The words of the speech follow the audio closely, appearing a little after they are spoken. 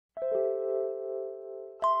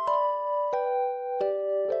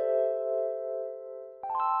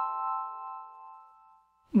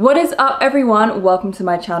What is up everyone? Welcome to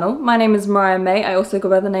my channel. My name is Mariah May. I also go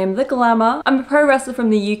by the name The Glamour. I'm a pro wrestler from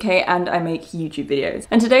the UK and I make YouTube videos.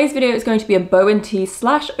 And today's video is going to be a Bo Tee /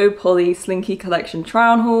 Slinky Collection try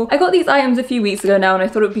on haul. I got these items a few weeks ago now and I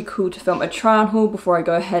thought it would be cool to film a try on haul before I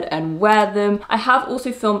go ahead and wear them. I have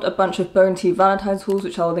also filmed a bunch of Bo Tee Valentine's hauls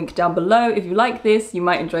which I'll link down below. If you like this, you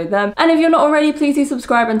might enjoy them. And if you're not already, please do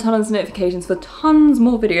subscribe and turn on the notifications for tons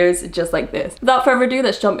more videos just like this. Without further ado,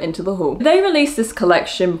 let's jump into the haul. They released this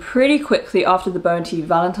collection pretty quickly after the Bo Tee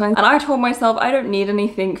Valentine's and I told myself I don't need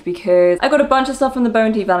anything because I got a bunch of stuff from the Bo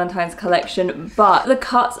Tee Valentine's collection, but the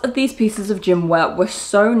cuts of these pieces of gym wear were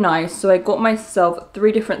so nice, so I got myself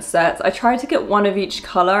 3 different sets. I tried to get one of each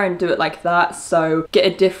color and do it like that, so get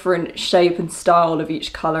a different shape and style of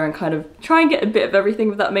each color and kind of try and get a bit of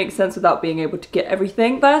everything, if that makes sense, without being able to get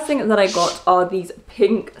everything. First thing that I got are these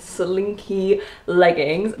pink Slinky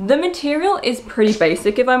leggings. The material is pretty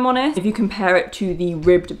basic, if I'm honest. If you compare it to the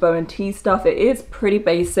ribbed Bo Tee stuff, it is pretty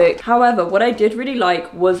basic. However, what I did really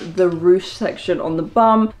like was the ruche section on the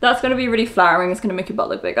bum. That's going to be really flattering. It's going to make your butt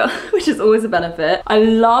look bigger, which is always a benefit. I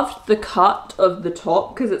loved the cut of the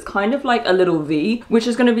top because it's kind of like a little V, which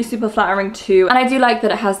is going to be super flattering too. And I do like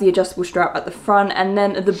that it has the adjustable strap at the front, and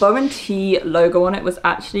then the Bo Tee logo on it was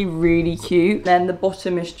actually really cute. Then the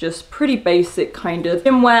bottom is just pretty basic kind of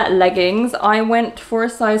gym wear leggings. I went for a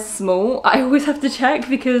size small. I always have to check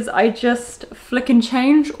because I just flick and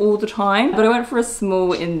change all the time, but I went for a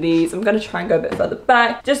small in these. I'm going to try and go a bit further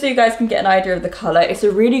back just so you guys can get an idea of the color. It's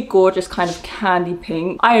a really gorgeous kind of candy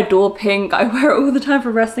pink. I adore pink. I wear it all the time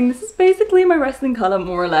for wrestling. This is basically my wrestling color,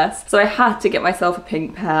 more or less, so I had to get myself a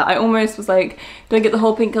pink pair. I almost was like, do I get the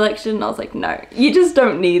whole pink collection? And I was like, no, you just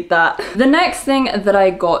don't need that. The next thing that I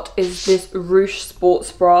got is this ruche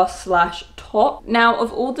sports bra / top. Now,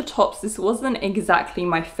 of all the tops, this wasn't exactly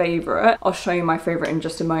my favorite. I'll show you my favorite in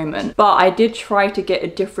just a moment, but I did try to get a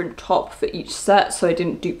different top for each set so I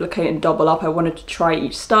didn't duplicate and double up. I wanted to try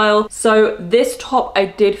each style. So this top I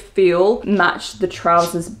did feel matched the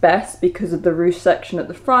trousers best because of the ruche section at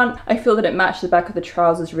the front. I feel that it matched the back of the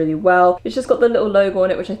trousers really well. It's just got the little logo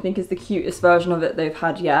on it, which I think is the cutest version of it they've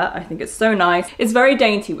had yet. I think it's so nice. It's very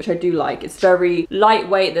dainty, which I do like. It's very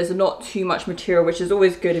lightweight. There's not too much material, which is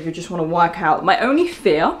always good if you just want to work out. My only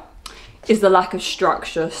fear is the lack of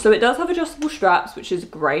structure. So it does have adjustable straps, which is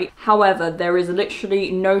great. However, there is literally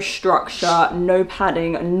no structure, no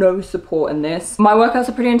padding, no support in this. My workouts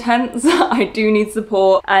are pretty intense. I do need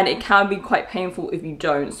support and it can be quite painful if you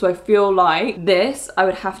don't. So I feel like this, I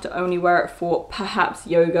would have to only wear it for perhaps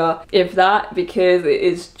yoga, if that, because it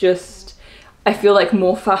is just, I feel like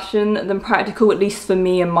more fashion than practical, at least for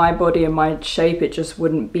me and my body and my shape. It just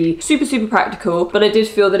wouldn't be super practical, but I did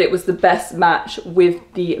feel that it was the best match with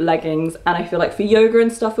the leggings, and I feel like for yoga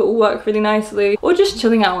and stuff it will work really nicely, or just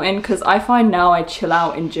chilling out in, because I find now I chill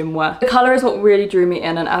out in gym wear. The color is what really drew me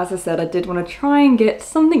in, and as I said, I did want to try and get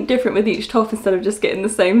something different with each top instead of just getting the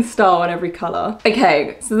same style on every color.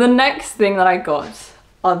 Okay, so the next thing that I got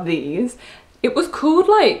are these. It was called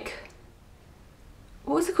like,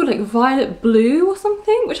 what was it called, like violet blue or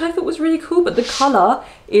something, which I thought was really cool, but the color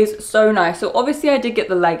is so nice. So obviously I did get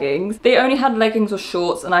the leggings. They only had leggings or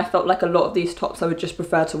shorts, and I felt like a lot of these tops I would just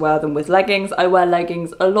prefer to wear them with leggings. I wear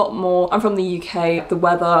leggings a lot more. I'm from the UK. The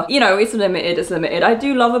weather, you know, it's limited. I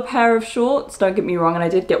do love a pair of shorts, don't get me wrong, and I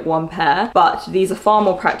did get 1 pair, but these are far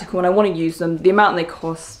more practical and I want to use them. The amount they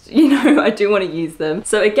cost, you know, I do want to use them.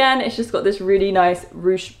 So again, it's just got this really nice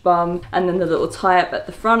ruche bum and then the little tie up at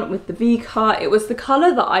the front with the V cut. It was the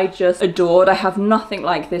color that I just adored. I have nothing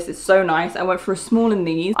like this. It's so nice. I went for a small in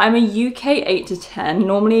these. I'm a UK 8 to 10.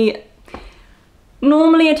 Normally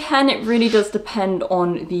a 10. It really does depend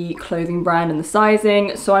on the clothing brand and the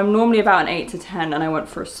sizing. So I'm normally about an 8 to 10 and I went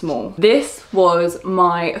for a small. This was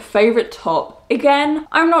my favorite top. Again,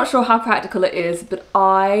 I'm not sure how practical it is, but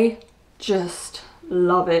I just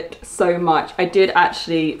love it so much. I did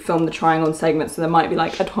actually film the trying on segment, so there might be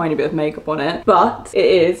like a tiny bit of makeup on it, but it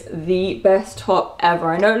is the best top ever.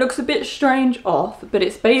 I know it looks a bit strange off, but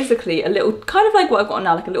it's basically a little, kind of like what I've got on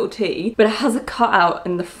now, like a little tee, but it has a cutout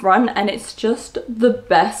in the front and it's just the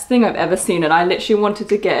best thing I've ever seen, and I literally wanted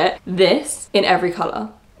to get this in every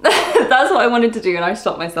color. That's what I wanted to do, and I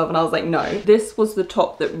stopped myself and I was like, no. This was the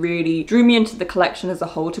top that really drew me into the collection as a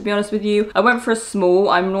whole, to be honest with you. I went for a small.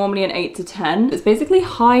 I'm normally an 8 to 10. It's basically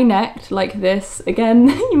high necked like this. Again,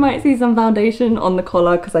 you might see some foundation on the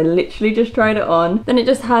collar because I literally just tried it on. Then it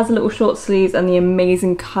just has little short sleeves and the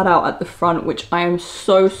amazing cutout at the front, which I am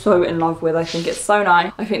so in love with. I think it's so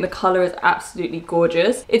nice. I think the color is absolutely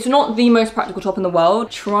gorgeous. It's not the most practical top in the world.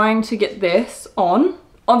 Trying to get this on,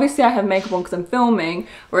 obviously I have makeup on because I'm filming,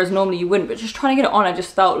 whereas normally you wouldn't, but just trying to get it on, I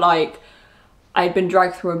just felt like I'd been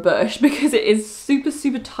dragged through a bush because it is super,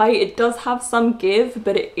 super tight. It does have some give,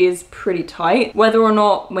 but it is pretty tight. Whether or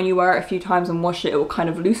not when you wear it a few times and wash it, it will kind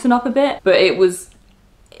of loosen up a bit, but it was,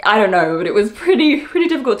 I don't know, but it was pretty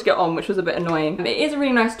difficult to get on, which was a bit annoying. It is a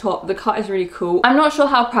really nice top. The cut is really cool. I'm not sure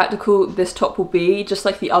how practical this top will be. Just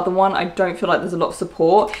like the other one, I don't feel like there's a lot of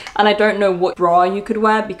support, and I don't know what bra you could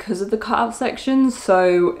wear because of the cutout sections.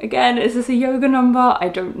 So again, is this a yoga number? I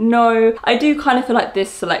don't know. I do kind of feel like this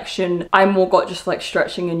selection I more got just like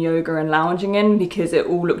stretching and yoga and lounging in, because it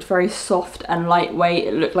all looked very soft and lightweight.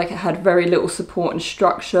 It looked like it had very little support and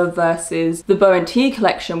structure versus the Bo Tee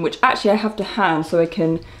collection, which actually I have to hand so I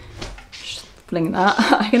can fling that.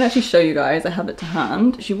 I can actually show you guys, I have it to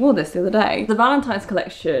hand. She wore this the other day. The Valentine's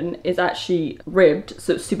collection is actually ribbed,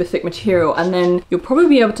 so it's super thick material, and then you'll probably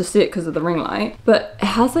be able to see it because of the ring light, but it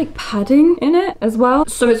has like padding in it as well,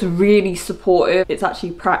 so it's really supportive. It's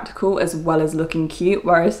actually practical as well as looking cute,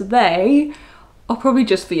 whereas they are probably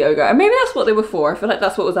just for yoga, and maybe that's what they were for. I feel like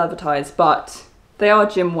that's what was advertised, but they are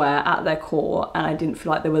gym wear at their core, and I didn't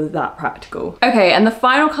feel like they were that practical. Okay, and the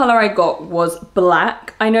final color I got was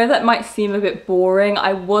black. I know that might seem a bit boring.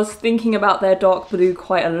 I was thinking about their dark blue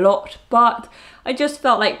quite a lot, but I just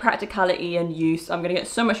felt like practicality and use. I'm gonna get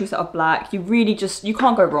so much use out of black. You really just, you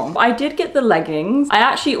can't go wrong. I did get the leggings. I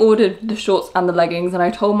actually ordered the shorts and the leggings, and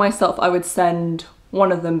I told myself I would send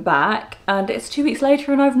one of them back, and it's 2 weeks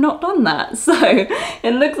later and I've not done that, so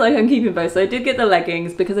it looks like I'm keeping both. So I did get the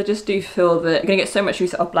leggings because I just do feel that you're gonna get so much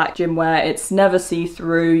use out of black gym wear. It's never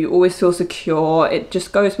see-through, you always feel secure, it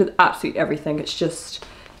just goes with absolutely everything.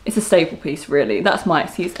 It's a staple piece, really. That's my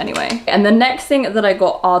excuse anyway. And the next thing that I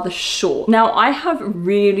got are the shorts. Now, I have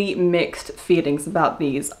really mixed feelings about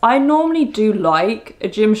these. I normally do like a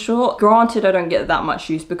gym short. Granted, I don't get that much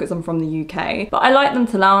use because I'm from the UK, but I like them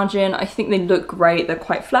to lounge in. I think they look great. They're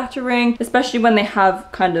quite flattering, especially when they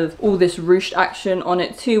have kind of all this ruched action on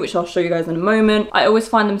it too, which I'll show you guys in a moment. I always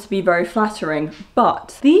find them to be very flattering,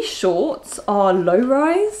 but these shorts are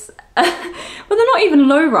low-rise. Well, they're not even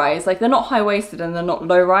low-rise, like they're not high-waisted and they're not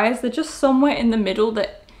low-rise, they're just somewhere in the middle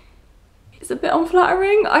that is a bit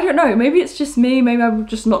unflattering. I don't know, maybe it's just me, maybe I'm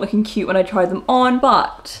just not looking cute when I try them on,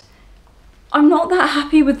 but I'm not that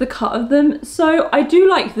happy with the cut of them. So I do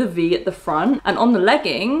like the V at the front, and on the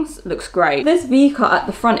leggings, it looks great. This V cut at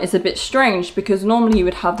the front is a bit strange because normally you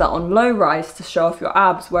would have that on low rise to show off your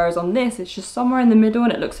abs, whereas on this, it's just somewhere in the middle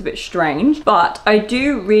and it looks a bit strange. But I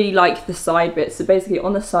do really like the side bits. So basically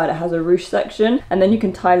on the side, it has a ruche section, and then you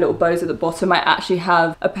can tie little bows at the bottom. I actually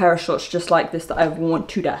have a pair of shorts just like this that I've worn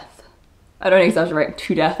to death. I don't exaggerate,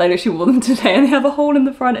 to death. I literally wore them today and they have a hole in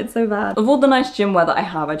the front. It's so bad. Of all the nice gym wear that I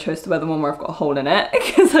have, I chose to wear the one where I've got a hole in it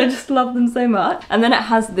because I just love them so much. And then it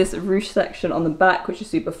has this ruche section on the back, which is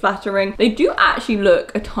super flattering. They do actually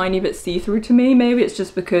look a tiny bit see-through to me. Maybe it's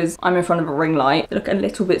just because I'm in front of a ring light. They look a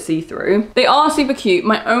little bit see-through. They are super cute.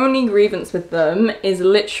 My only grievance with them is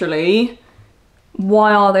literally,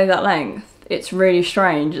 why are they that length? It's really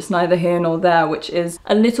strange. It's neither here nor there, which is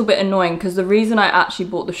a little bit annoying because the reason I actually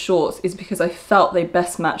bought the shorts is because I felt they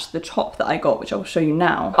best matched the top that I got, which I'll show you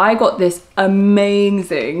now. I got this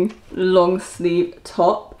amazing long sleeve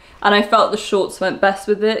top, and I felt the shorts went best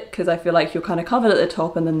with it because I feel like you're kind of covered at the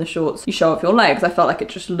top and then the shorts, you show off your legs. I felt like it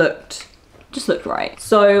just looked right.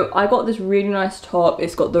 So I got this really nice top.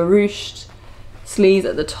 It's got the ruched sleeves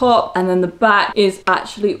at the top, and then the back is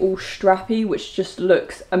actually all strappy, which just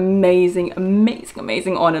looks amazing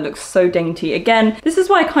on. It looks so dainty. Again, this is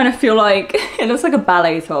why I kind of feel like it looks like a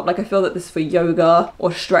ballet top. Like I feel that this is for yoga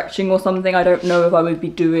or stretching or something. I don't know if I would be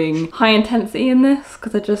doing high intensity in this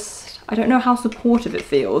because I don't know how supportive it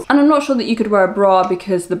feels. And I'm not sure that you could wear a bra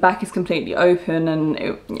because the back is completely open,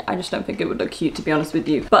 and I just don't think it would look cute, to be honest with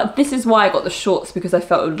you. But this is why I got the shorts, because I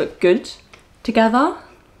felt it would look good together.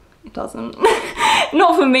 It doesn't.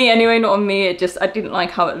 Not for me anyway, not on me. I didn't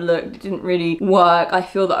like how it looked. It didn't really work. I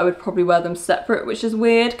feel that I would probably wear them separate, which is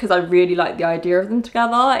weird because I really like the idea of them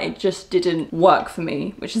together. It just didn't work for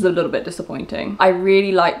me, which is a little bit disappointing. I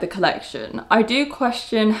really like the collection. I do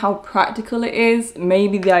question how practical it is.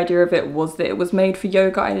 Maybe the idea of it was that it was made for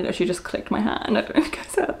yoga. I literally just clicked my hand. I don't know if you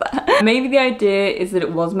guys heard that. Maybe the idea is that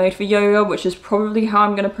it was made for yoga, which is probably how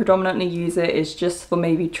I'm going to predominantly use it, is just for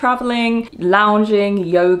maybe traveling, lounging,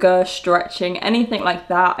 yoga, stretching, anything like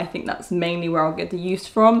that. I think that's mainly where I'll get the use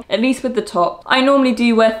from, at least with the top. I normally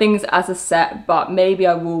do wear things as a set, but maybe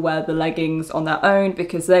I will wear the leggings on their own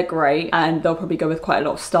because they're great and they'll probably go with quite a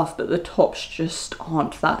lot of stuff, but the tops just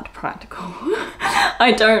aren't that practical.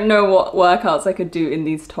 I don't know what workouts I could do in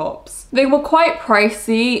these tops. They were quite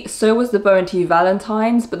pricey, so was the Bo Tee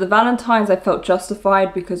Valentine's, but the Valentine's I felt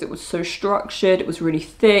justified because it was so structured, it was really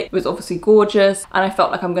thick, it was obviously gorgeous, and I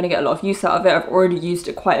felt like I'm gonna get a lot of use out of it. I've already used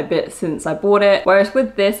it quite a bit since I bought it. Whereas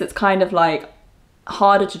with this, it's kind of like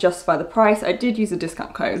harder to justify the price. I did use a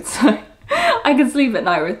discount code, so I can sleep at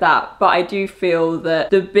night with that, but I do feel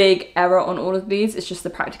that the big error on all of these is just the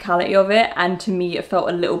practicality of it, and to me it felt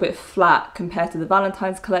a little bit flat compared to the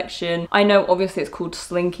Valentine's collection. I know obviously it's called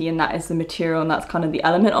Slinky and that is the material and that's kind of the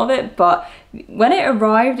element of it, but when it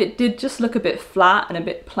arrived it did just look a bit flat and a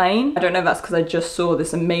bit plain. I don't know if that's because I just saw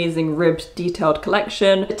this amazing ribbed detailed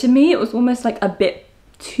collection, but to me it was almost like a bit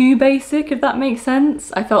too basic, if that makes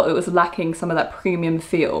sense. I felt it was lacking some of that premium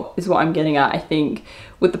feel is what I'm getting at. I think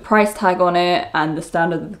with the price tag on it and the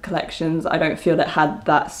standard of the collections, I don't feel it had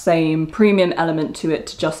that same premium element to it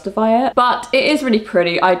to justify it. But it is really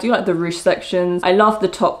pretty. I do like the ruche sections. I love the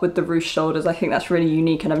top with the ruche shoulders. I think that's really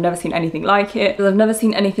unique and I've never seen anything like it. I've never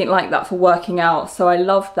seen anything like that for working out, so I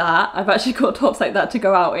love that. I've actually got tops like that to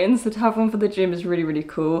go out in, so to have one for the gym is really, really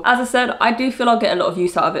cool. As I said, I do feel I'll get a lot of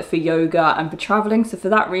use out of it for yoga and for traveling, so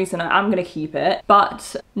for that reason I am going to keep it,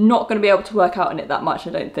 but not going to be able to work out in it that much,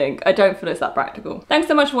 I don't think. I don't feel it's that practical. Thanks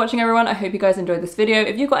so much for watching, everyone. I hope you guys enjoyed this video.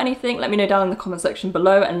 If you've got anything, let me know down in the comment section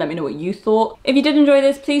below and let me know what you thought. If you did enjoy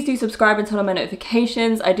this, please do subscribe and turn on my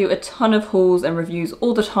notifications. I do a ton of hauls and reviews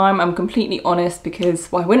all the time. I'm completely honest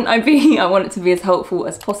because why wouldn't I be? I want it to be as helpful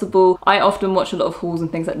as possible. I often watch a lot of hauls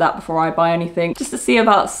and things like that before I buy anything, just to see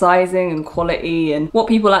about sizing and quality and what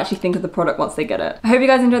people actually think of the product once they get it. I hope you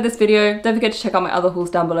guys enjoyed this video. Don't forget to check out my other hauls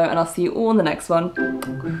down below and I'll see you all in the next one.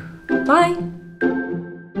 Bye!